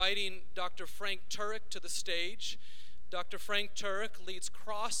inviting Dr. Frank Turek to the stage. Dr. Frank Turek leads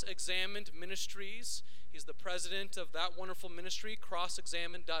Cross-Examined Ministries. He's the president of that wonderful ministry,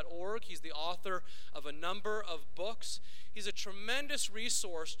 crossexamined.org. He's the author of a number of books. He's a tremendous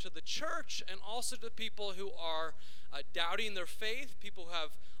resource to the church and also to people who are doubting their faith, people who have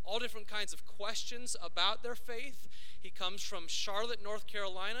all different kinds of questions about their faith. He comes from Charlotte, North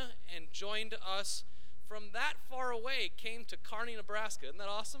Carolina, and joined us from that far away, came to Kearney, Nebraska. Isn't that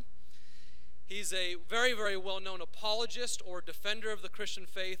awesome? He's a very, very well-known apologist or defender of the Christian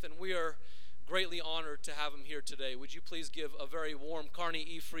faith, and we are greatly honored to have him here today. Would you please give a very warm Kearney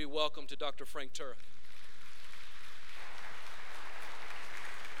E-Free welcome to Dr. Frank Turek.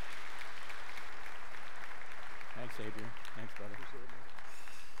 Thanks, Adrian. Thanks, brother.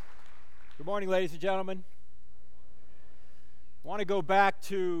 Good morning, ladies and gentlemen. I want to go back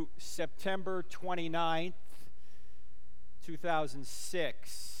to September 29th,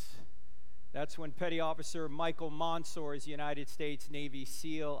 2006. That's when Petty Officer Michael Monsoor is a United States Navy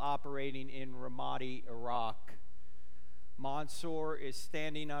SEAL operating in Ramadi, Iraq. Monsoor is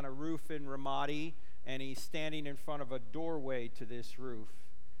standing on a roof in Ramadi, and he's standing in front of a doorway to this roof.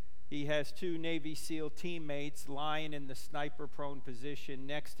 He has two Navy SEAL teammates lying in the sniper-prone position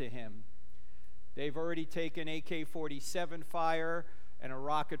next to him. They've already taken AK-47 fire and a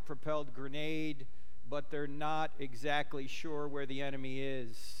rocket-propelled grenade, but they're not exactly sure where the enemy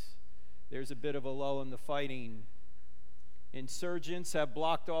is. There's a bit of a lull in the fighting. Insurgents have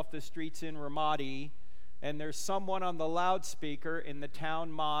blocked off the streets in Ramadi, and there's someone on the loudspeaker in the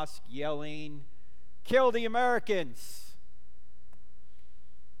town mosque yelling, "Kill the Americans!"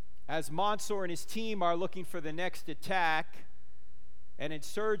 As Monsoor and his team are looking for the next attack, an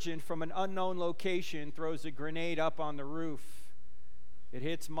insurgent from an unknown location throws a grenade up on the roof. It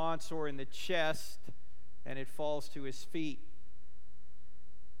hits Monsoor in the chest, and it falls to his feet.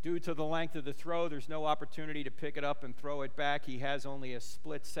 Due to the length of the throw, there's no opportunity to pick it up and throw it back. He has only a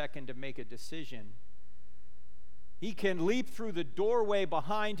split second to make a decision. He can leap through the doorway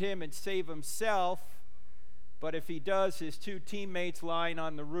behind him and save himself, but if he does, his two teammates lying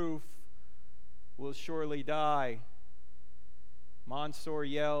on the roof will surely die. Monsoor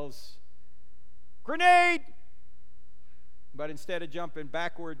yells, "Grenade!" But instead of jumping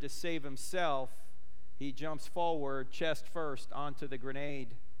backward to save himself, he jumps forward, chest first, onto the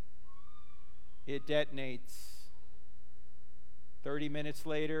grenade. It detonates. 30 minutes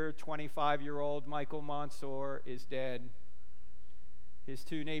later, 25-year-old Michael Monsoor is dead. His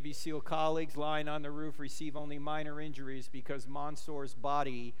two Navy SEAL colleagues lying on the roof receive only minor injuries because Monsoor's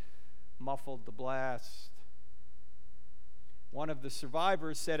body muffled the blast. One of the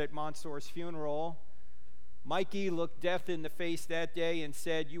survivors said at Monsoor's funeral, "Mikey looked death in the face that day and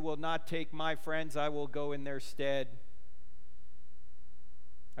said, 'You will not take my friends, I will go in their stead.'"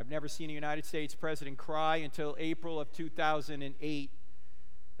 I've never seen a United States president cry until April of 2008.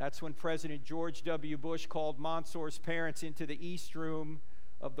 That's when President George W. Bush called Monsoor's parents into the East Room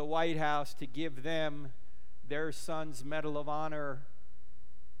of the White House to give them their son's Medal of Honor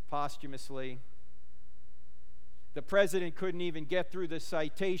posthumously. The president couldn't even get through the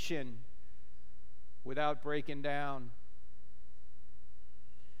citation without breaking down.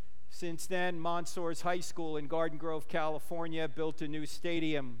 Since then, Monsoor's high school in Garden Grove, California, built a new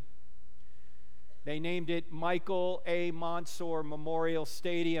stadium. They named it Michael A. Monsoor Memorial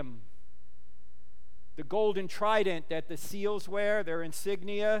Stadium. The golden trident that the SEALs wear, their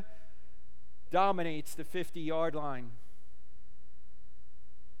insignia, dominates the 50-yard line.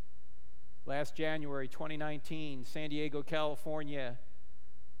 Last January 2019, San Diego, California,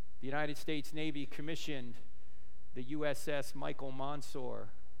 the United States Navy commissioned the USS Michael Monsoor,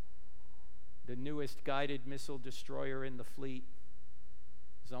 the newest guided missile destroyer in the fleet,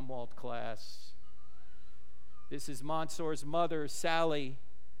 Zumwalt class. This is Monsoor's mother, Sally,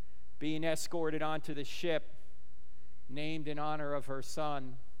 being escorted onto the ship, named in honor of her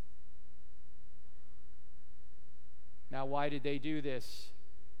son. Now, why did they do this?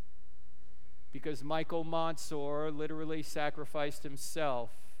 Because Michael Monsoor literally sacrificed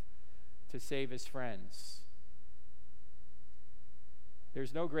himself to save his friends.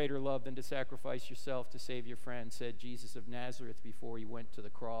 There's no greater love than to sacrifice yourself to save your friends, said Jesus of Nazareth before he went to the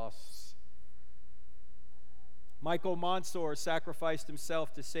cross. Michael Monsoor sacrificed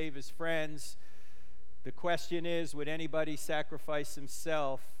himself to save his friends. The question is, would anybody sacrifice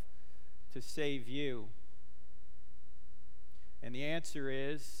himself to save you? And the answer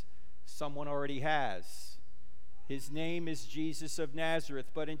is, someone already has. His name is Jesus of Nazareth.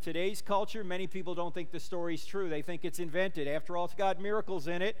 But in today's culture, many people don't think the story's true. They think it's invented. After all, it's got miracles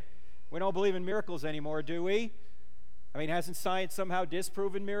in it. We don't believe in miracles anymore, do we? I mean, hasn't science somehow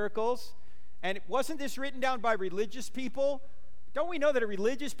disproven miracles? And wasn't this written down by religious people? Don't we know that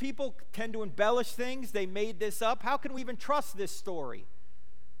religious people tend to embellish things? They made this up. How can we even trust this story?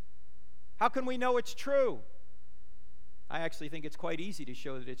 How can we know it's true? I actually think it's quite easy to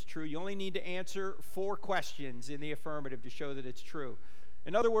show that it's true. You only need to answer 4 questions in the affirmative to show that it's true.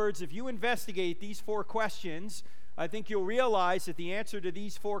 In other words, if you investigate these 4 questions, I think you'll realize that the answer to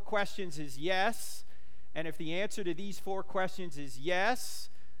these 4 questions is yes. And if the answer to these 4 questions is yes,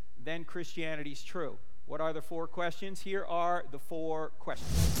 then Christianity's true. What are the 4 questions? Here are the 4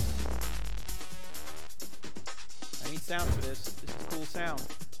 questions. I need sound for this. This is a cool sound.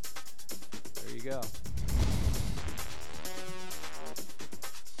 There you go.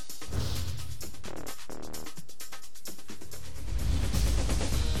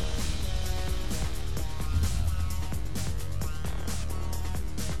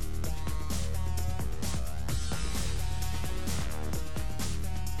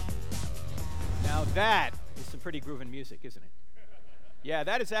 Now that is some pretty grooving music, isn't it? Yeah,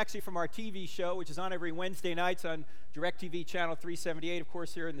 that is actually from our TV show, which is on every Wednesday nights on DirecTV channel 378. Of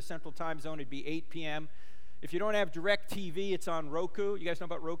course, here in the Central Time Zone, it'd be 8 p.m. If you don't have DirecTV, it's on Roku. You guys know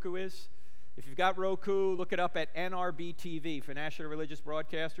what Roku is? If you've got Roku, look it up at NRB TV for National Religious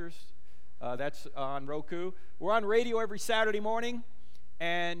Broadcasters. That's on Roku. We're on radio every Saturday morning,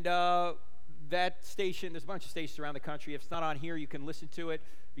 and that station, there's a bunch of stations around the country. If it's not on here, you can listen to it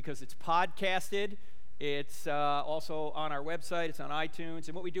because it's podcasted. It's also on our website. It's on iTunes.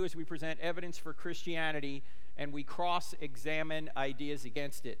 And what we do is we present evidence for Christianity, and we cross-examine ideas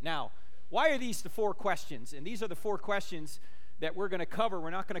against it. Now, why are these the 4 questions? And these are the 4 questions that we're going to cover. We're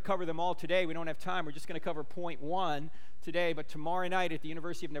not going to cover them all today. We don't have time. We're just going to cover point 1 today. But tomorrow night at the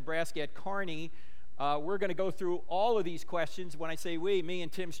University of Nebraska at Kearney, we're going to go through all of these questions. When I say we, me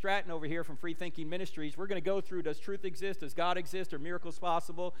and Tim Stratton over here from Free Thinking Ministries, we're going to go through, does truth exist? Does God exist? Are miracles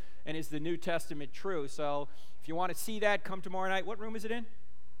possible? And is the New Testament true? So if you want to see that, come tomorrow night. What room is it in?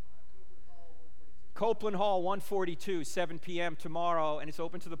 Copeland Hall 142, 7 p.m. tomorrow, and it's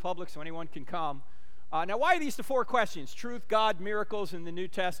open to the public so anyone can come. Now, why are these the 4 questions? Truth, God, miracles, and the New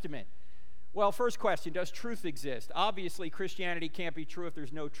Testament. Well, first question, does truth exist? Obviously, Christianity can't be true if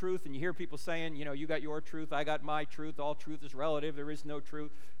there's no truth, and you hear people saying, you know, you got your truth, I got my truth, all truth is relative, there is no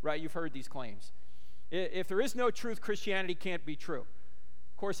truth, right? You've heard these claims. If there is no truth, Christianity can't be true.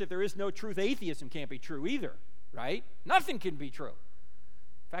 Of course, if there is no truth, atheism can't be true either, right? Nothing can be true.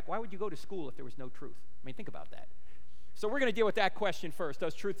 In fact, why would you go to school if there was no truth? I mean, think about that. So we're going to deal with that question first.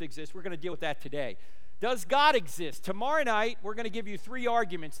 Does truth exist? We're going to deal with that today. Does God exist? Tomorrow night, we're going to give you 3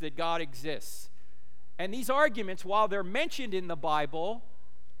 arguments that God exists. And these arguments, while they're mentioned in the Bible,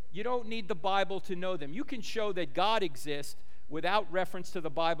 you don't need the Bible to know them. You can show that God exists without reference to the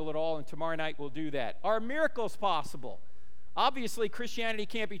Bible at all, and tomorrow night we'll do that. Are miracles possible? Obviously, Christianity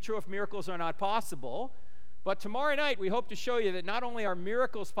can't be true if miracles are not possible. But tomorrow night, we hope to show you that not only are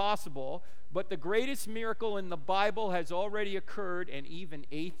miracles possible, but the greatest miracle in the Bible has already occurred, and even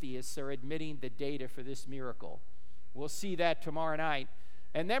atheists are admitting the data for this miracle. We'll see that tomorrow night.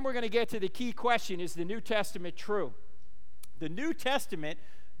 And then we're going to get to the key question, is the New Testament true? The New Testament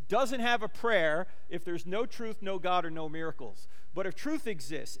doesn't have a prayer if there's no truth, no God, or no miracles. But if truth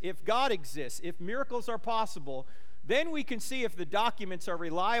exists, if God exists, if miracles are possible, then we can see if the documents are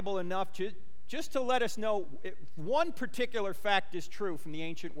reliable enough just to let us know if one particular fact is true from the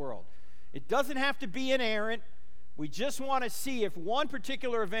ancient world. It doesn't have to be inerrant. We just want to see if one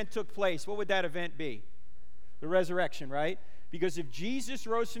particular event took place. What would that event be? The resurrection, right? Because if Jesus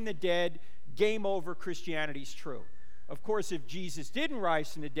rose from the dead, game over, Christianity's true. Of course, if Jesus didn't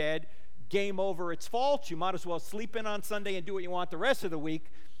rise from the dead, game over, it's false. You might as well sleep in on Sunday and do what you want the rest of the week,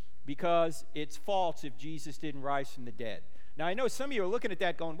 because it's false if Jesus didn't rise from the dead. Now, I know some of you are looking at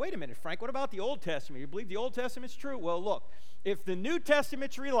that going, wait a minute, Frank, what about the Old Testament? You believe the Old Testament's true? Well, look, if the New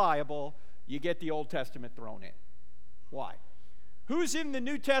Testament's reliable, you get the Old Testament thrown in. Why? Who's in the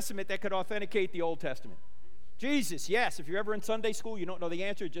New Testament that could authenticate the Old Testament? Jesus, yes. If you're ever in Sunday school, you don't know the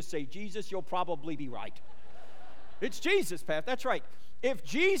answer, just say Jesus, you'll probably be right. It's Jesus, Pat, that's right. If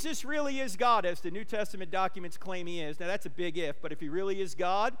Jesus really is God, as the New Testament documents claim he is, now that's a big if, but if he really is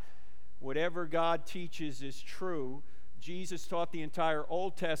God, whatever God teaches is true. Jesus taught the entire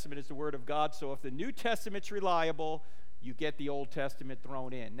Old Testament as the Word of God, so if the New Testament's reliable, you get the Old Testament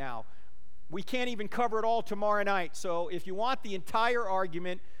thrown in. Now, we can't even cover it all tomorrow night, so if you want the entire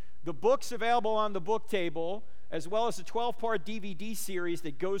argument, the book's available on the book table, as well as a 12-part DVD series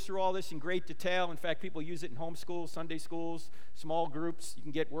that goes through all this in great detail. In fact, people use it in homeschool, Sunday schools, small groups. You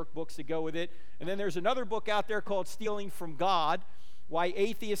can get workbooks to go with it. And then there's another book out there called Stealing from God, why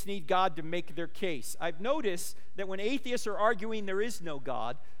atheists need God to make their case. I've noticed that when atheists are arguing there is no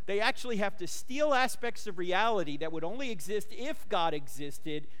God, they actually have to steal aspects of reality that would only exist if God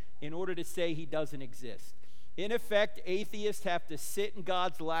existed in order to say he doesn't exist. In effect, atheists have to sit in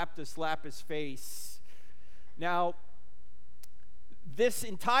God's lap to slap his face. Now, this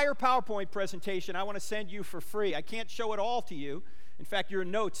entire PowerPoint presentation I want to send you for free. I can't show it all to you. In fact, your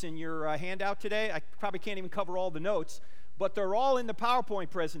notes in your handout today, I probably can't even cover all the notes, but they're all in the PowerPoint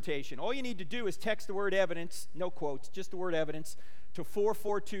presentation. All you need to do is text the word evidence, no quotes, just the word evidence, to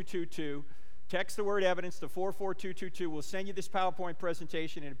 44222. Text the word evidence to 44222. We'll send you this PowerPoint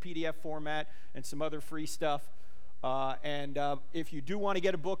presentation in a PDF format and some other free stuff. If you do want to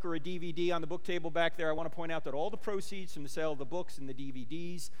get a book or a DVD on the book table back there, I want to point out that all the proceeds from the sale of the books and the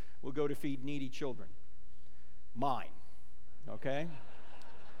DVDs will go to feed needy children. Mine. Okay?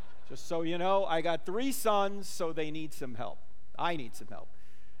 Just so you know, I got 3 sons, so they need some help. I need some help.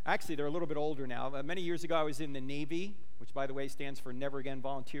 Actually, they're a little bit older now. Many years ago, I was in the Navy, which, by the way, stands for Never Again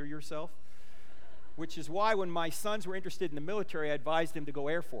Volunteer Yourself, which is why when my sons were interested in the military, I advised them to go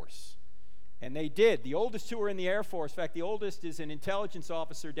Air Force. And they did. The oldest 2 are in the Air Force. In fact, the oldest is an intelligence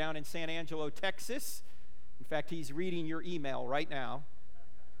officer down in San Angelo, Texas. In fact, he's reading your email right now.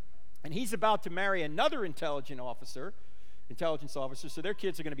 And he's about to marry another intelligence officer, so their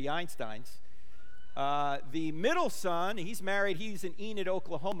kids are going to be Einsteins. The middle son, he's married. He's in Enid,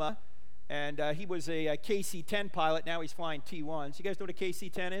 Oklahoma, and he was a KC-10 pilot. Now he's flying T-1s. You guys know what a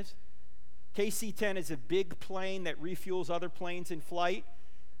KC-10 is? KC-10 is a big plane that refuels other planes in flight.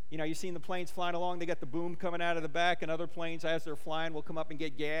 You know, you've seen the planes flying along, they got the boom coming out of the back, and other planes, as they're flying, will come up and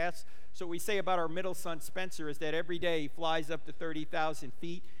get gas. So what we say about our middle son, Spencer, is that every day he flies up to 30,000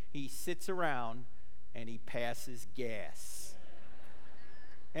 feet, he sits around, and he passes gas.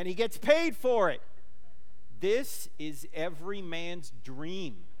 And he gets paid for it. This is every man's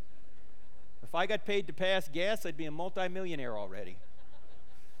dream. If I got paid to pass gas, I'd be a multimillionaire already.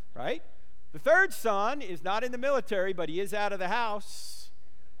 Right? The third son is not in the military, but he is out of the house.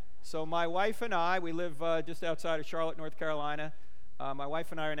 So my wife and I, we live just outside of Charlotte, North Carolina. My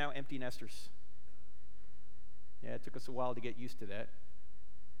wife and I are now empty nesters. Yeah, it took us a while to get used to that.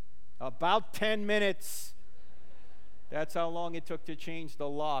 About 10 minutes. That's how long it took to change the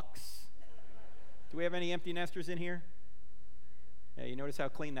locks. Do we have any empty nesters in here? Yeah, you notice how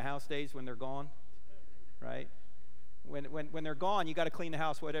clean the house stays when they're gone, right? When they're gone, you got to clean the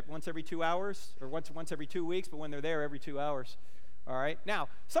house once every 2 hours, or once every 2 weeks. But when they're there, every 2 hours. All right. Now,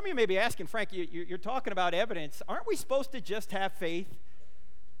 some of you may be asking, Frank, you're talking about evidence. Aren't we supposed to just have faith?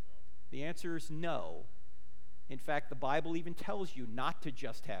 The answer is no. In fact, the Bible even tells you not to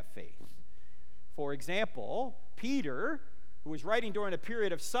just have faith. For example, Peter, who was writing during a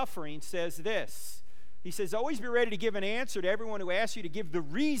period of suffering, says this. He says, always be ready to give an answer to everyone who asks you to give the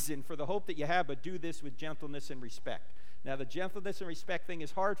reason for the hope that you have, but do this with gentleness and respect. Now, the gentleness and respect thing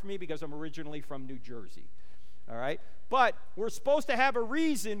is hard for me because I'm originally from New Jersey. All right? But we're supposed to have a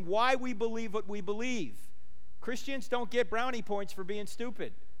reason why we believe what we believe. Christians don't get brownie points for being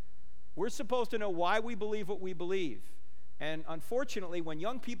stupid. We're supposed to know why we believe what we believe. And unfortunately, when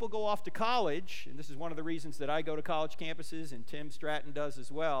young people go off to college, and this is one of the reasons that I go to college campuses and Tim Stratton does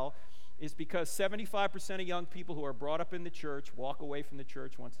as well, is because 75% of young people who are brought up in the church walk away from the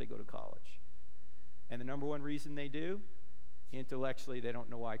church once they go to college. And the number one reason they do, intellectually, they don't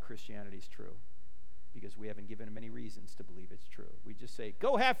know why Christianity is true. Because we haven't given them any reasons to believe it's true. We just say,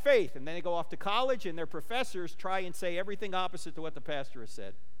 go have faith. And then they go off to college, and their professors try and say everything opposite to what the pastor has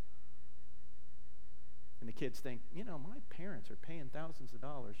said. And the kids think, you know, my parents are paying thousands of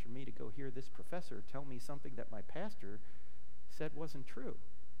dollars for me to go hear this professor tell me something that my pastor said wasn't true.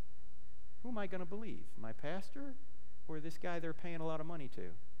 Who am I going to believe? My pastor or this guy they're paying a lot of money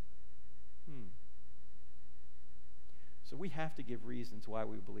to? So we have to give reasons why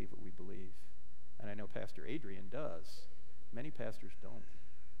we believe what we believe. And I know Pastor Adrian does. Many pastors don't.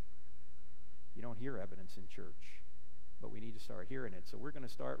 You don't hear evidence in church, but we need to start hearing it. So we're going to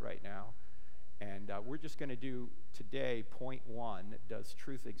start right now, and we're just going to do today point 1, does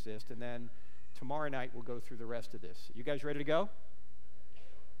truth exist? And then tomorrow night we'll go through the rest of this. You guys ready to go?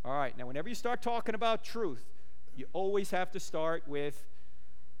 All right. Now, whenever you start talking about truth, you always have to start with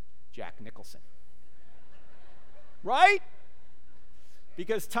Jack Nicholson. Right?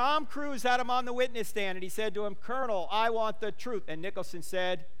 Because Tom Cruise had him on the witness stand, and he said to him, Colonel, I want the truth. And Nicholson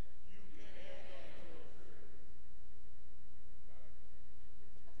said, you can handle the truth.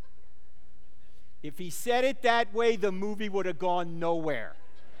 If he said it that way, the movie would have gone nowhere.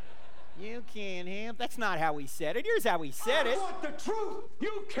 You can't handle. That's not how he said it. Here's how he said it. I want the truth.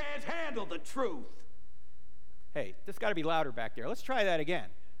 You can't handle the truth. Hey, this got to be louder back there. Let's try that again.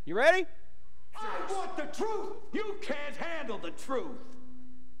 You ready? I want the truth. You can't handle the truth.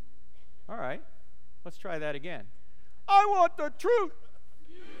 All right. Let's try that again. I want the truth.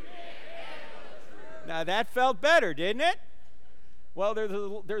 You can't handle the truth. Now that felt better, didn't it? Well,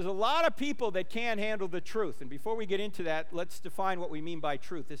 there's a lot of people that can't handle the truth. And before we get into that, let's define what we mean by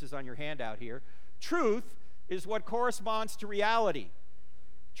truth. This is on your handout here. Truth is what corresponds to reality.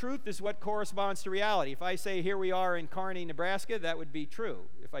 Truth is what corresponds to reality. If I say here we are in Kearney, Nebraska, that would be true.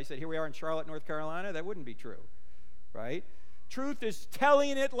 If I said here we are in Charlotte, North Carolina, that wouldn't be true, right? Truth is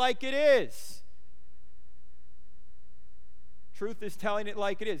telling it like it is. Truth is telling it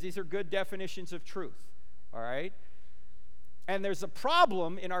like it is. These are good definitions of truth, all right? And there's a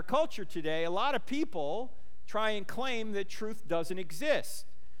problem in our culture today. A lot of people try and claim that truth doesn't exist.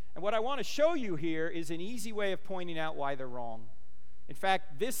 And what I want to show you here is an easy way of pointing out why they're wrong. In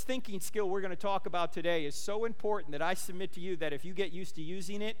fact, this thinking skill we're going to talk about today is so important that I submit to you that if you get used to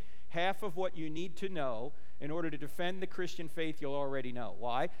using it, half of what you need to know in order to defend the Christian faith you'll already know.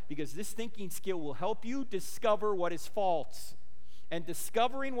 Why? Because this thinking skill will help you discover what is false. And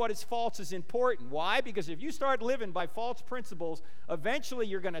discovering what is false is important. Why? Because if you start living by false principles, eventually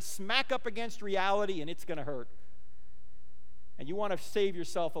you're going to smack up against reality and it's going to hurt. And you want to save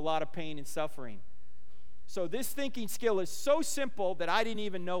yourself a lot of pain and suffering. So this thinking skill is so simple that I didn't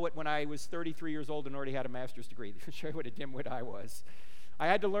even know it when I was 33 years old and already had a master's degree. To show you what a dimwit I was. I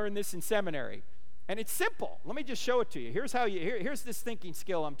had to learn this in seminary. And it's simple. Let me just show it to you. Here's this thinking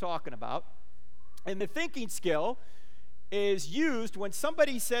skill I'm talking about. And the thinking skill is used when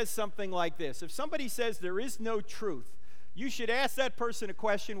somebody says something like this. If somebody says there is no truth, you should ask that person a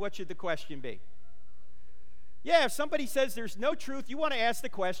question. What should the question be? Yeah, if somebody says there's no truth, you want to ask the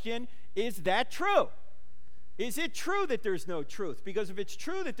question, is that true? Is it true that there's no truth? Because if it's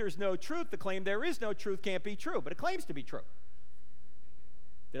true that there's no truth, the claim there is no truth can't be true, but it claims to be true.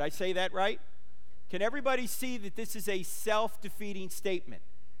 Did I say that right? Can everybody see that this is a self-defeating statement?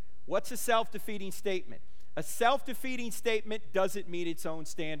 What's a self-defeating statement? A self-defeating statement doesn't meet its own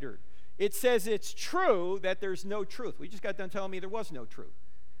standard. It says it's true that there's no truth. We just got done telling me there was no truth.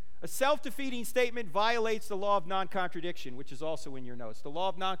 A self-defeating statement violates the law of non-contradiction, which is also in your notes. The law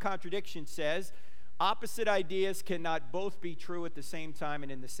of non-contradiction says opposite ideas cannot both be true at the same time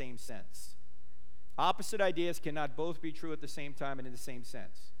and in the same sense. Opposite ideas cannot both be true at the same time and in the same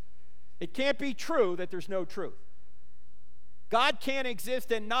sense. It can't be true that there's no truth. God can't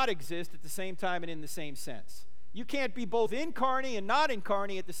exist and not exist at the same time and in the same sense. You can't be both in Kearney and not in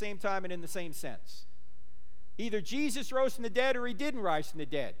Kearney at the same time and in the same sense. Either Jesus rose from the dead or he didn't rise from the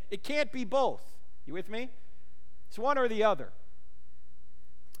dead. It can't be both. You with me? It's one or the other.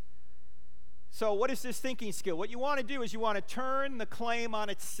 So what is this thinking skill? What you want to do is you want to turn the claim on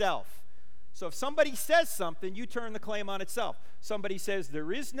itself. So if somebody says something, you turn the claim on itself. Somebody says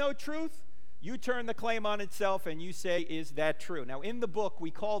there is no truth, you turn the claim on itself and you say, is that true? Now in the book,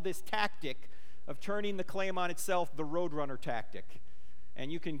 we call this tactic of turning the claim on itself the Roadrunner tactic. And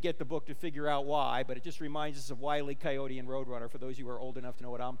you can get the book to figure out why, but it just reminds us of Wile E. Coyote and Roadrunner for those of you who are old enough to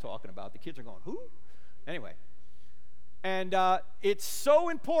know what I'm talking about. The kids are going, who? Anyway. And it's so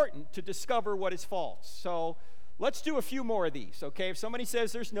important to discover what is false. So let's do a few more of these, okay? If somebody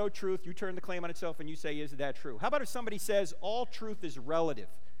says there's no truth, you turn the claim on itself and you say, is that true? How about if somebody says all truth is relative?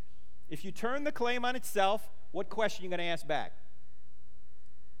 If you turn the claim on itself, what question are you going to ask back?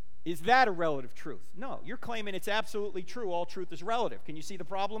 Is that a relative truth? No, you're claiming it's absolutely true. All truth is relative. Can you see the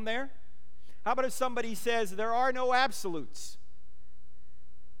problem there? How about if somebody says there are no absolutes?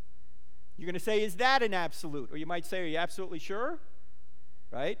 You're going to say, is that an absolute? Or you might say, are you absolutely sure?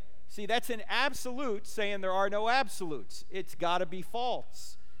 Right? See, that's an absolute saying there are no absolutes. It's got to be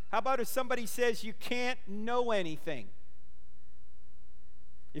false. How about if somebody says you can't know anything?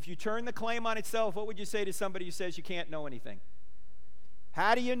 If you turn the claim on itself, what would you say to somebody who says you can't know anything?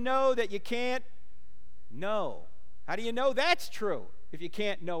 How do you know that you can't know? How do you know that's true if you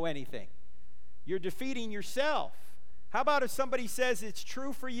can't know anything? You're defeating yourself. How about if somebody says it's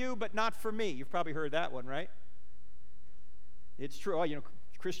true for you but not for me? You've probably heard that one, right? It's true. Oh, you know,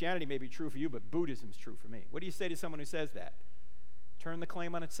 Christianity may be true for you, but Buddhism's true for me. What do you say to someone who says that? Turn the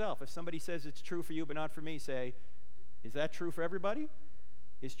claim on itself. If somebody says it's true for you but not for me, say, is that true for everybody?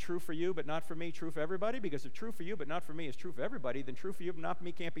 Is true for you but not for me true for everybody? Because if true for you but not for me is true for everybody, then true for you but not for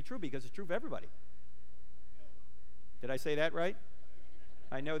me can't be true because it's true for everybody. Did I say that right?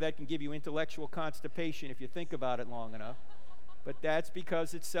 I know that can give you intellectual constipation if you think about it long enough, but that's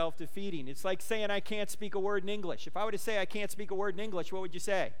because it's self-defeating. It's like saying I can't speak a word in English. If I were to say I can't speak a word in English, what would you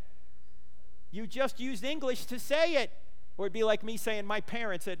say? You just used English to say it. Or it'd be like me saying my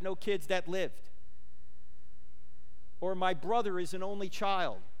parents had no kids that lived. or my brother is an only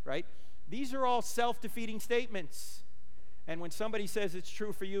child, right? These are all self-defeating statements. And when somebody says it's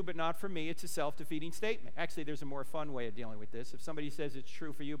true for you but not for me, it's a self-defeating statement. Actually, there's a more fun way of dealing with this. If somebody says it's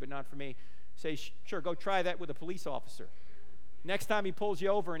true for you but not for me, say, sure, go try that with a police officer. Next time he pulls you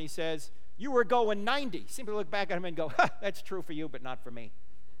over and he says, you were going 90, simply look back at him and go, ha, that's true for you but not for me.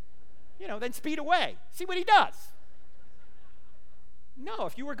 Then speed away. See what he does. No,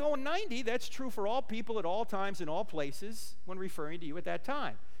 if you were going 90, that's true for all people at all times in all places when referring to you at that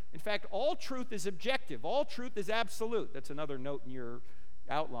time. In fact, all truth is objective. All truth is absolute. That's another note in your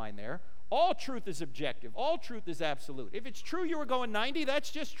outline there. All truth is objective. All truth is absolute. If it's true you were going 90,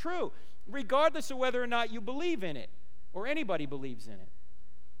 that's just true, regardless of whether or not you believe in it or anybody believes in it.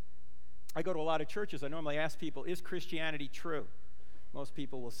 I go to a lot of churches. I normally ask people, is Christianity true? Most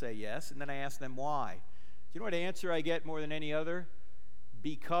people will say yes, and then I ask them why. Do you know what answer I get more than any other?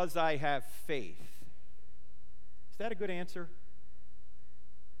 Because I have faith. Is that a good answer?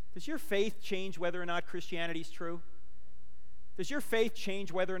 Does your faith change whether or not Christianity is true? Does your faith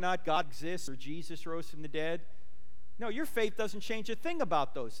change whether or not God exists or Jesus rose from the dead? No, your faith doesn't change a thing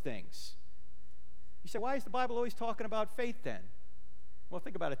about those things. You say, why is the Bible always talking about faith then? Well,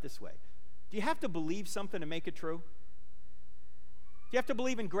 think about it this way. Do you have to believe something to make it true? Do you have to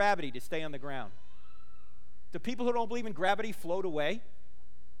believe in gravity to stay on the ground? Do people who don't believe in gravity float away?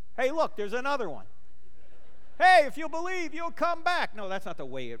 Hey, look, there's another one. Hey, if you believe, you'll come back. No, that's not the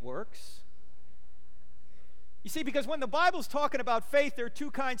way it works. You see, because when the Bible's talking about faith, there are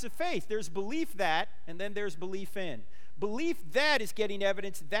two kinds of faith. There's belief that, and then there's belief in. Belief that is getting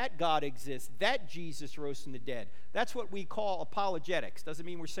evidence that God exists, that Jesus rose from the dead. That's what we call apologetics. Doesn't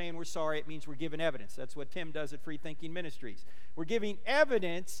mean we're saying we're sorry. It means we're giving evidence. That's what Tim does at Free Thinking Ministries. We're giving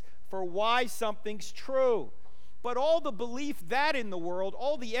evidence for why something's true. But all the belief that in the world,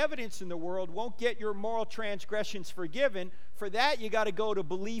 all the evidence in the world won't get your moral transgressions forgiven. For that, you got to go to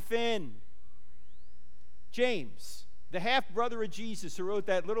belief in. James, the half-brother of Jesus who wrote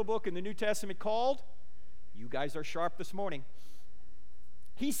that little book in the New Testament called, you guys are sharp this morning.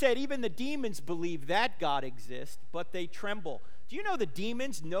 He said even the demons believe that God exists, but they tremble. Do you know the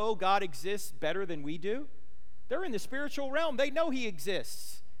demons know God exists better than we do? They're in the spiritual realm. They know he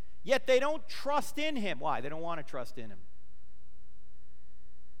exists. Yet they don't trust in him. Why? They don't want to trust in him.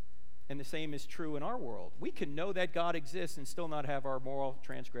 And the same is true in our world. We can know that God exists and still not have our moral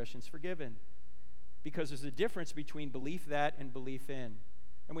transgressions forgiven. Because there's a difference between belief that and belief in.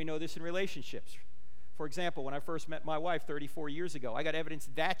 And we know this in relationships. For example, when I first met my wife 34 years ago, I got evidence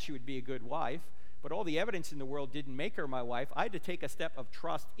that she would be a good wife, but all the evidence in the world didn't make her my wife. I had to take a step of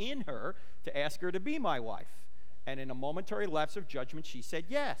trust in her to ask her to be my wife. And in a momentary lapse of judgment, she said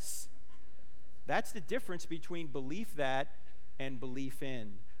yes. That's the difference between belief that and belief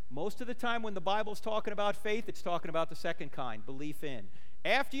in. Most of the time when the Bible's talking about faith, it's talking about the second kind, belief in.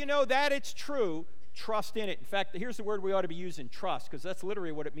 After you know that it's true, trust in it. In fact, here's the word we ought to be using, trust, because that's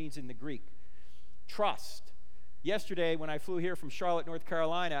literally what it means in the Greek. Trust. Yesterday, when I flew here from Charlotte, North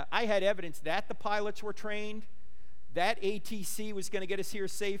Carolina, I had evidence that the pilots were trained, that ATC was going to get us here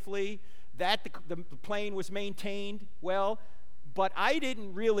safely, that the plane was maintained well, but I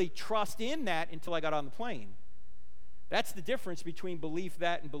didn't really trust in that until I got on the plane. That's the difference between belief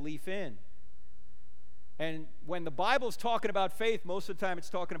that and belief in. And when the Bible's talking about faith, most of the time it's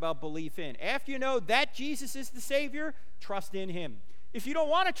talking about belief in. After you know that Jesus is the Savior, trust in him. If you don't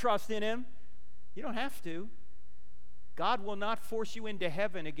want to trust in him, you don't have to. God will not force you into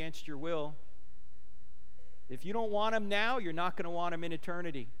heaven against your will. If you don't want him now, you're not going to want him in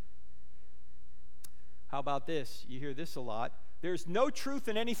eternity. How about this? You hear this a lot. There's no truth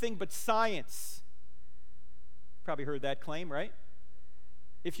in anything but science. Probably heard that claim, right?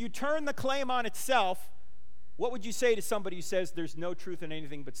 If you turn the claim on itself, what would you say to somebody who says there's no truth in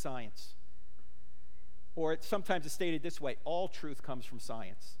anything but science? Or sometimes it's stated this way, all truth comes from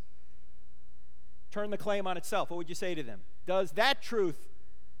science. Turn the claim on itself. What would you say to them? Does that truth,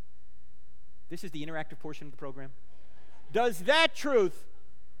 this is the interactive portion of the program, does that truth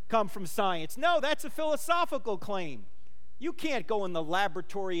come from science? No, that's a philosophical claim. You can't go in the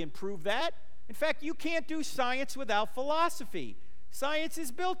laboratory and prove that. In fact, you can't do science without philosophy. Science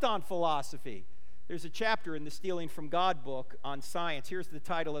is built on philosophy. There's a chapter in the Stealing from God book on science. Here's the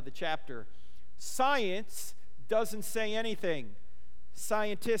title of the chapter. Science doesn't say anything.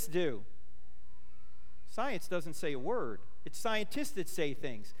 Scientists do. Science doesn't say a word. It's scientists that say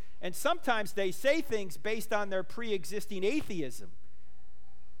things. And sometimes they say things based on their pre-existing atheism.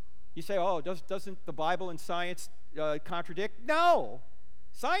 You say, oh, doesn't the Bible and science contradict? No.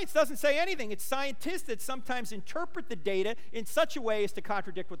 Science doesn't say anything. It's scientists that sometimes interpret the data in such a way as to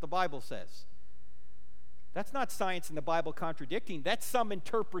contradict what the Bible says. That's not science and the Bible contradicting. That's some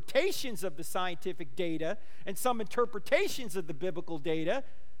interpretations of the scientific data and some interpretations of the biblical data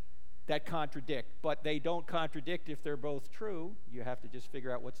that contradict. But they don't contradict if they're both true. You have to just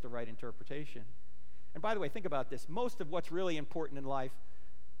figure out what's the right interpretation. And by the way, think about this. Most of what's really important in life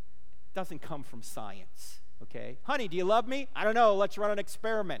doesn't come from science, okay? Honey, do you love me? I don't know. Let's run an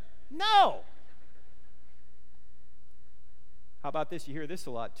experiment. No! How about this? You hear this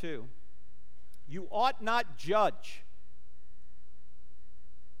a lot, too. You ought not judge.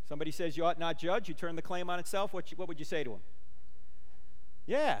 Somebody says you ought not judge. You turn the claim on itself. What would you say to him?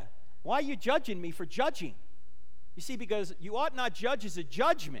 Yeah. Why are you judging me for judging? You see, because you ought not judge is a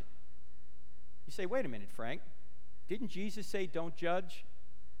judgment. You say, wait a minute, Frank. Didn't Jesus say don't judge?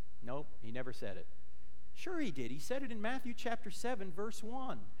 Nope, he never said it. Sure he did. He said it in Matthew chapter 7, verse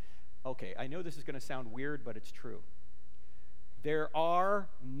 1. Okay, I know this is going to sound weird, but it's true. There are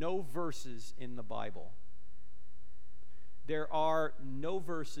no verses in the Bible. There are no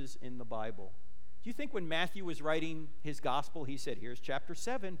verses in the Bible. Do you think when Matthew was writing his gospel, he said, here's chapter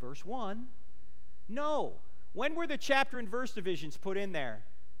 7, verse 1? No. When were the chapter and verse divisions put in there?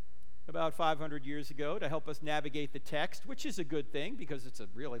 About 500 years ago to help us navigate the text, which is a good thing because it's a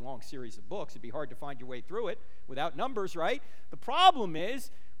really long series of books. It'd be hard to find your way through it without numbers, right? The problem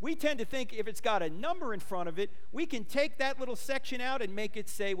is we tend to think if it's got a number in front of it, we can take that little section out and make it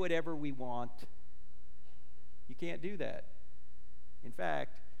say whatever we want. You can't do that. In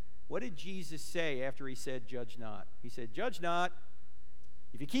fact, what did Jesus say after he said, judge not? He said, judge not.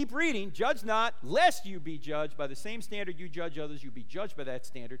 If you keep reading, judge not, lest you be judged. By the same standard you judge others, you be judged by that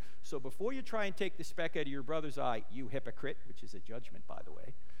standard. So before you try and take the speck out of your brother's eye, you hypocrite, which is a judgment, by the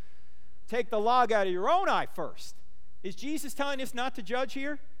way, take the log out of your own eye first. Is Jesus telling us not to judge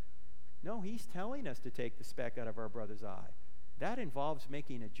here? No, he's telling us to take the speck out of our brother's eye. That involves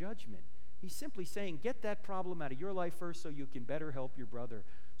making a judgment. He's simply saying, get that problem out of your life first so you can better help your brother.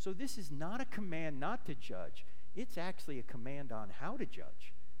 So this is not a command not to judge. It's actually a command on how to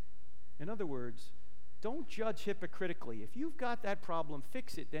judge. In other words, don't judge hypocritically. If you've got that problem,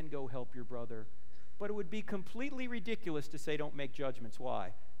 fix it, then go help your brother. But it would be completely ridiculous to say don't make judgments.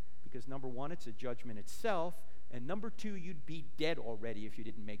 Why? Because number one, it's a judgment itself. And number two, you'd be dead already if you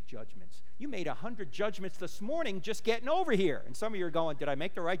didn't make judgments. You made 100 judgments this morning just getting over here. And some of you are going, did I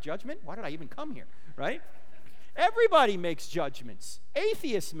make the right judgment? Why did I even come here? Right? Everybody makes judgments.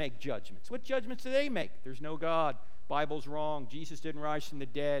 Atheists make judgments. What judgments do they make? There's no God. Bible's wrong. Jesus didn't rise from the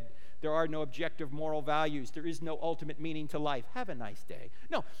dead. There are no objective moral values. There is no ultimate meaning to life. Have a nice day.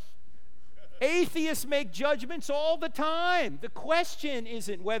 No. Atheists make judgments all the time. The question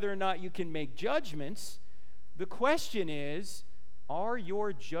isn't whether or not you can make judgments. The question is, are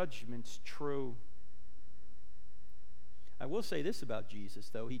your judgments true? I will say this about Jesus,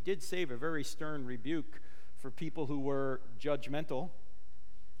 though. He did save a very stern rebuke for people who were judgmental.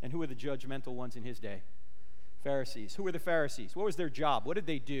 And who were the judgmental ones in his day? Pharisees. Who were the Pharisees? What was their job? What did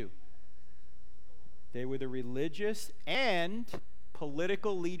they do? They were the religious and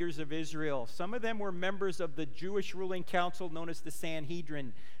political leaders of Israel. Some of them were members of the Jewish ruling council known as the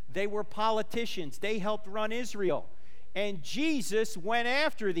Sanhedrin. They were politicians. They helped run Israel. And Jesus went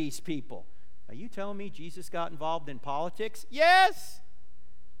after these people. Are you telling me Jesus got involved in politics? Yes!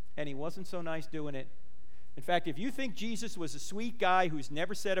 And he wasn't so nice doing it. In fact, if you think Jesus was a sweet guy who's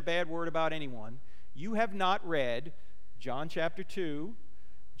never said a bad word about anyone, you have not read John chapter 2,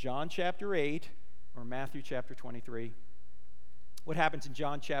 John chapter 8, or Matthew chapter 23. What happens in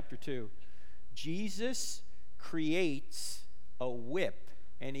John chapter 2? Jesus creates a whip,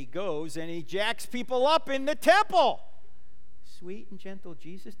 and he goes and he jacks people up in the temple. Sweet and gentle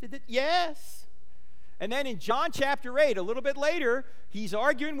Jesus did it? Yes. And then in John chapter 8, a little bit later, he's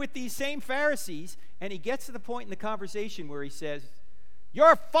arguing with these same Pharisees, and he gets to the point in the conversation where he says,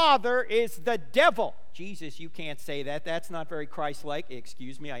 your father is the devil. Jesus, you can't say that. That's not very Christ-like.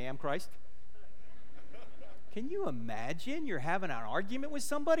 Excuse me, I am Christ. Can you imagine you're having an argument with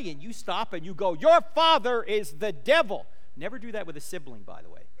somebody and you stop and you go, your father is the devil. Never do that with a sibling, by the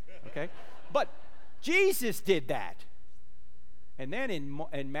way. Okay? But Jesus did that. And then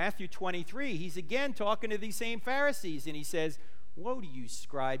in Matthew 23, he's again talking to these same Pharisees, and he says, woe to you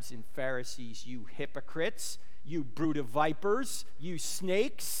scribes and Pharisees, you hypocrites, you brood of vipers, you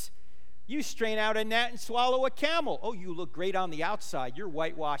snakes. You strain out a gnat and swallow a camel. Oh, you look great on the outside. You're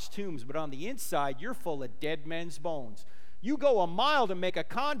whitewashed tombs, but on the inside, you're full of dead men's bones. You go a mile to make a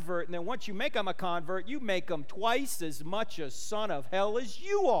convert, and then once you make them a convert, you make them twice as much a son of hell as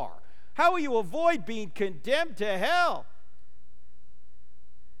you are. How will you avoid being condemned to hell?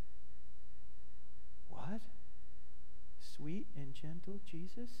 What? Sweet and gentle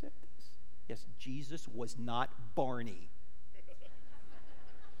Jesus said this? Yes, Jesus was not Barney.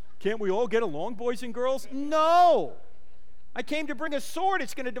 Can't we all get along, boys and girls? No. I came to bring a sword.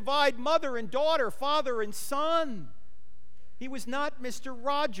 It's going to divide mother and daughter, father and son. He was not Mr.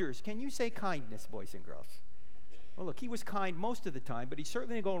 Rogers. Can you say kindness, boys and girls? Well, look, he was kind most of the time, but he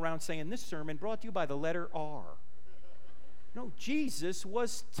certainly didn't go around saying, this sermon brought to you by the letter R. No, Jesus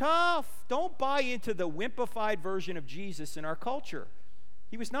was tough. Don't buy into the wimpified version of Jesus in our culture.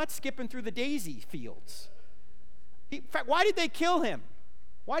 He was not skipping through the daisy fields. In fact, why did they kill him?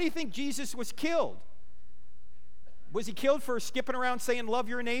 Why do you think Jesus was killed? Was he killed for skipping around saying, love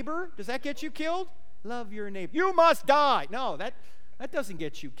your neighbor? Does that get you killed? Love your neighbor. You must die. No, that doesn't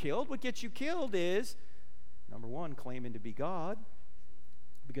get you killed. What gets you killed is, number one, claiming to be God,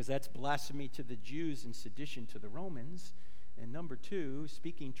 because that's blasphemy to the Jews and sedition to the Romans. And number two,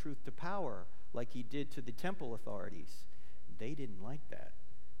 speaking truth to power, like he did to the temple authorities. They didn't like that.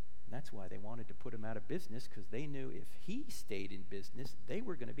 And that's why they wanted to put him out of business, because they knew if he stayed in business, they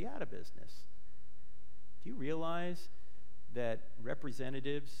were going to be out of business. Do you realize that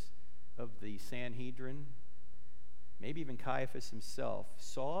representatives of the Sanhedrin, maybe even Caiaphas himself,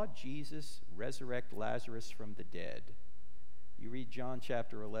 saw Jesus resurrect Lazarus from the dead? You read John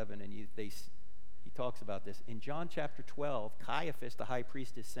chapter 11, and he talks about this. In John chapter 12, Caiaphas, the high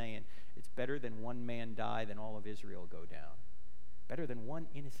priest, is saying, it's better than one man die than all of Israel go down. Better than one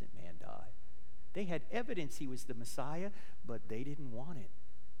innocent man die. They had evidence he was the Messiah, but they didn't want it.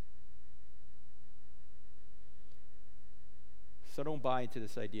 So don't buy into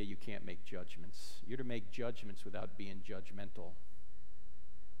this idea you can't make judgments. You're to make judgments without being judgmental.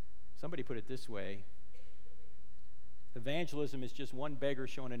 Somebody put it this way: evangelism is just one beggar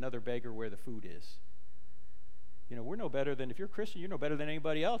showing another beggar where the food is. You know, we're no better than, if you're a Christian, you're no better than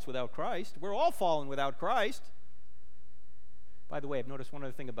anybody else without Christ. We're all fallen without Christ. By the way, I've noticed one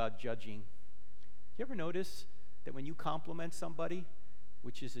other thing about judging. You ever notice that when you compliment somebody,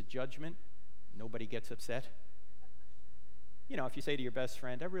 which is a judgment, nobody gets upset? You know, if you say to your best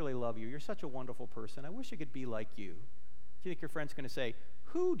friend, I really love you, you're such a wonderful person, I wish I could be like you. Do you think your friend's going to say,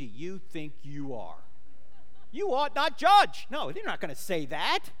 who do you think you are? You ought not judge. No, they're not going to say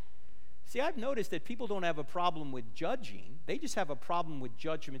that. See, I've noticed that people don't have a problem with judging. They just have a problem with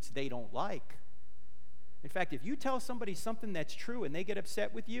judgments they don't like. In fact, if you tell somebody something that's true and they get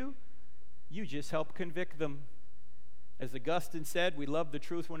upset with you, you just help convict them. As Augustine said, we love the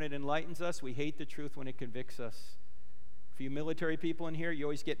truth when it enlightens us. We hate the truth when it convicts us. For you military people in here, you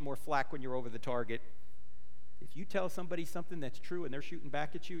always get more flack when you're over the target. If you tell somebody something that's true and they're shooting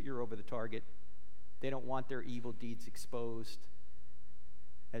back at you, you're over the target. They don't want their evil deeds exposed.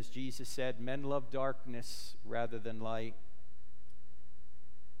 As Jesus said, men love darkness rather than light.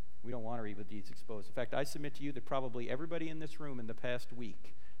 We don't want our evil deeds exposed. In fact, I submit to you that probably everybody in this room in the past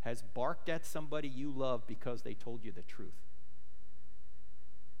week has barked at somebody you love because they told you the truth.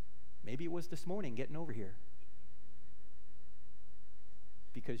 Maybe it was this morning getting over here,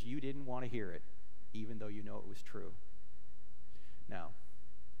 because you didn't want to hear it, even though you know it was true. Now,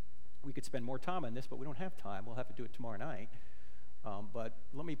 we could spend more time on this, but we don't have time. We'll have to do it tomorrow night. But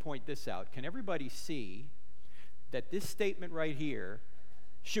let me point this out. Can everybody see that this statement right here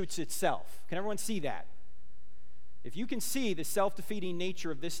shoots itself? Can everyone see that? If you can see the self-defeating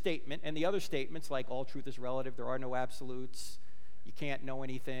nature of this statement and the other statements, like all truth is relative, there are no absolutes, you can't know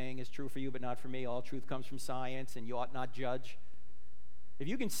anything, is true for you but not for me, all truth comes from science, and you ought not judge. If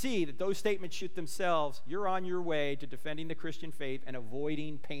you can see that those statements shoot themselves, you're on your way to defending the Christian faith and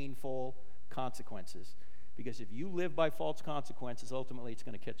avoiding painful consequences. Because if you live by false consequences, ultimately it's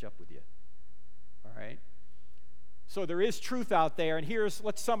going to catch up with you. All right? So there is truth out there, and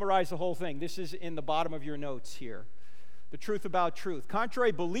let's summarize the whole thing. This is in the bottom of your notes here. The truth about truth.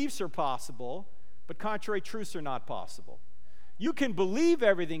 Contrary beliefs are possible, but contrary truths are not possible. You can believe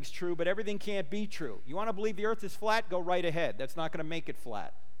everything's true, but everything can't be true. You want to believe the earth is flat? Go right ahead. That's not going to make it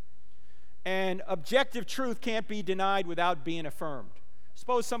flat. And objective truth can't be denied without being affirmed.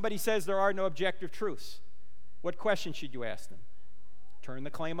 Suppose somebody says there are no objective truths. What question should you ask them? Turn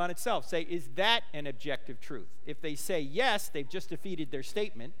the claim on itself. Say, is that an objective truth? If they say yes, they've just defeated their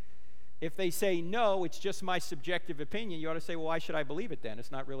statement. If they say no, it's just my subjective opinion, you ought to say, well, why should I believe it then?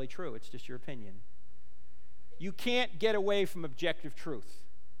 It's not really true. It's just your opinion. You can't get away from objective truth.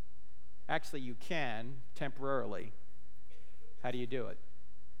 Actually, you can temporarily. How do you do it?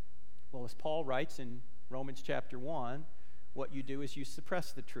 Well, as Paul writes in Romans chapter 1, what you do is you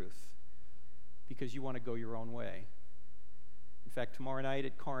suppress the truth because you want to go your own way. In fact, tomorrow night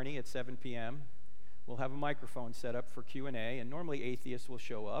at Kearney at 7 p.m., we'll have a microphone set up for Q&A, and normally atheists will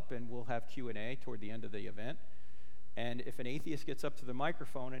show up, and we'll have Q&A toward the end of the event. And if an atheist gets up to the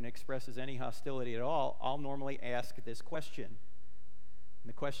microphone and expresses any hostility at all, I'll normally ask this question. And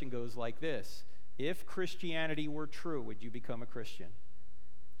the question goes like this: if Christianity were true, would you become a Christian?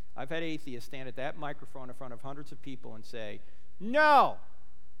 I've had atheists stand at that microphone in front of hundreds of people and say, no.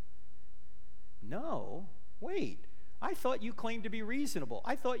 No? Wait. I thought you claimed to be reasonable.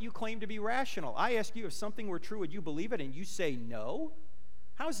 I thought you claimed to be rational. I asked you if something were true, would you believe it? And you say no?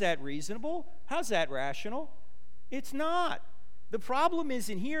 How's that reasonable? How's that rational? It's not. The problem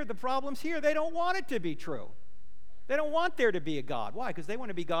isn't here. The problem's here. They don't want it to be true. They don't want there to be a God. Why? Because they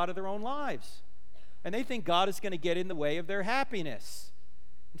want to be God of their own lives. And they think God is going to get in the way of their happiness.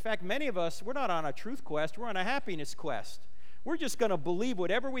 In fact, many of us, we're not on a truth quest. We're on a happiness quest. We're just going to believe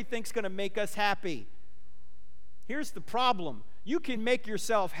whatever we think is going to make us happy. Here's the problem. You can make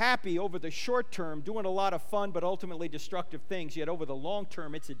yourself happy over the short term, doing a lot of fun but ultimately destructive things, yet over the long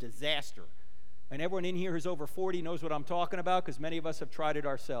term, it's a disaster. And everyone in here who's over 40 knows what I'm talking about, because many of us have tried it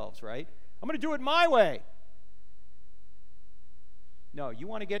ourselves, right? I'm going to do it my way. No, you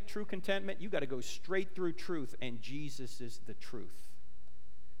want to get true contentment? You got to go straight through truth, and Jesus is the truth.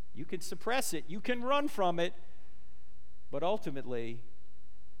 You can suppress it, you can run from it, but ultimately,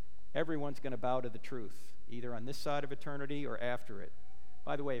 everyone's going to bow to the truth, either on this side of eternity or after it.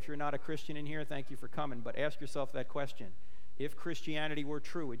 By the way, if you're not a Christian in here, thank you for coming, but ask yourself that question. If Christianity were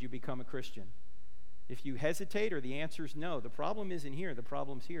true, would you become a Christian? If you hesitate or the answer is no, the problem isn't here, the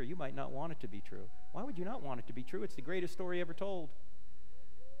problem's here. You might not want it to be true. Why would you not want it to be true? It's the greatest story ever told.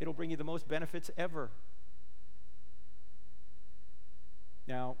 It'll bring you the most benefits ever.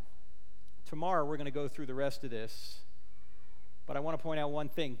 Now, tomorrow we're going to go through the rest of this, but I want to point out one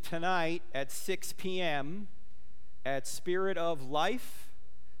thing. Tonight at 6 p.m. at Spirit of Life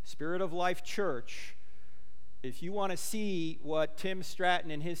Church, if you want to see what Tim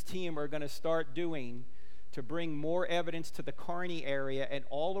Stratton and his team are going to start doing to bring more evidence to the Kearney area and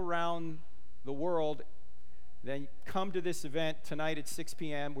all around the world, then come to this event tonight at 6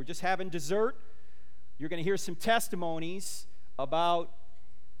 p.m. We're just having dessert. You're going to hear some testimonies about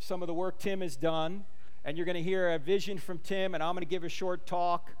some of the work Tim has done, and you're going to hear a vision from Tim, and I'm going to give a short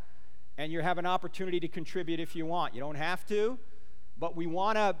talk, and you have an opportunity to contribute if you want. You don't have to, but we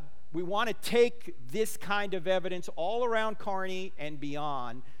want to take this kind of evidence all around Kearney and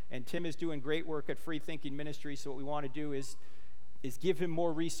beyond, and Tim is doing great work at Free Thinking Ministry, so what we want to do is give him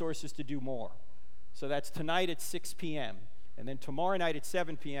more resources to do more. So that's tonight at 6 p.m. And then tomorrow night at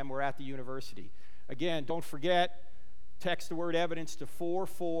 7 p.m. we're at the university. Again, don't forget, text the word evidence to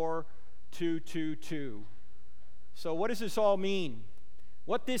 44222. So what does this all mean?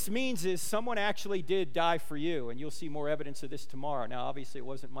 What this means is someone actually did die for you, and you'll see more evidence of this tomorrow. Now, obviously, it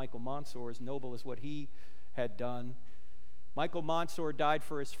wasn't Michael Monsoor, as noble as what he had done. Michael Monsoor died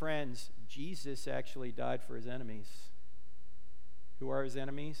for his friends. Jesus actually died for his enemies. Who are his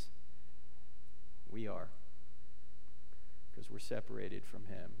enemies? We are, because we're separated from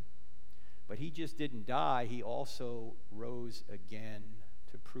him. But he just didn't die. He also rose again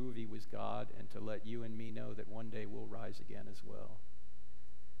to prove he was God and to let you and me know that one day we'll rise again as well.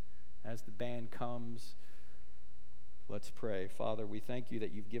 As the band comes, let's pray. Father, we thank you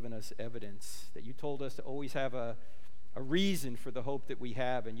that you've given us evidence, that you told us to always have a reason for the hope that we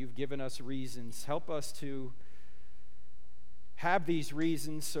have, and you've given us reasons. Help us to have these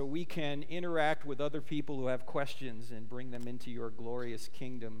reasons so we can interact with other people who have questions and bring them into your glorious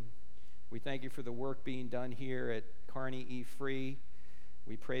kingdom. We thank you for the work being done here at Kearney E-Free.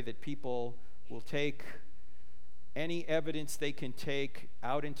 We pray that people will take any evidence they can take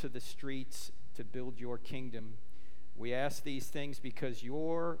out into the streets to build your kingdom. We ask these things because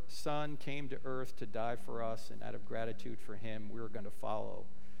your Son came to earth to die for us, and out of gratitude for him, we're going to follow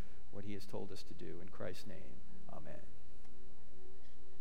what he has told us to do. In Christ's name, amen.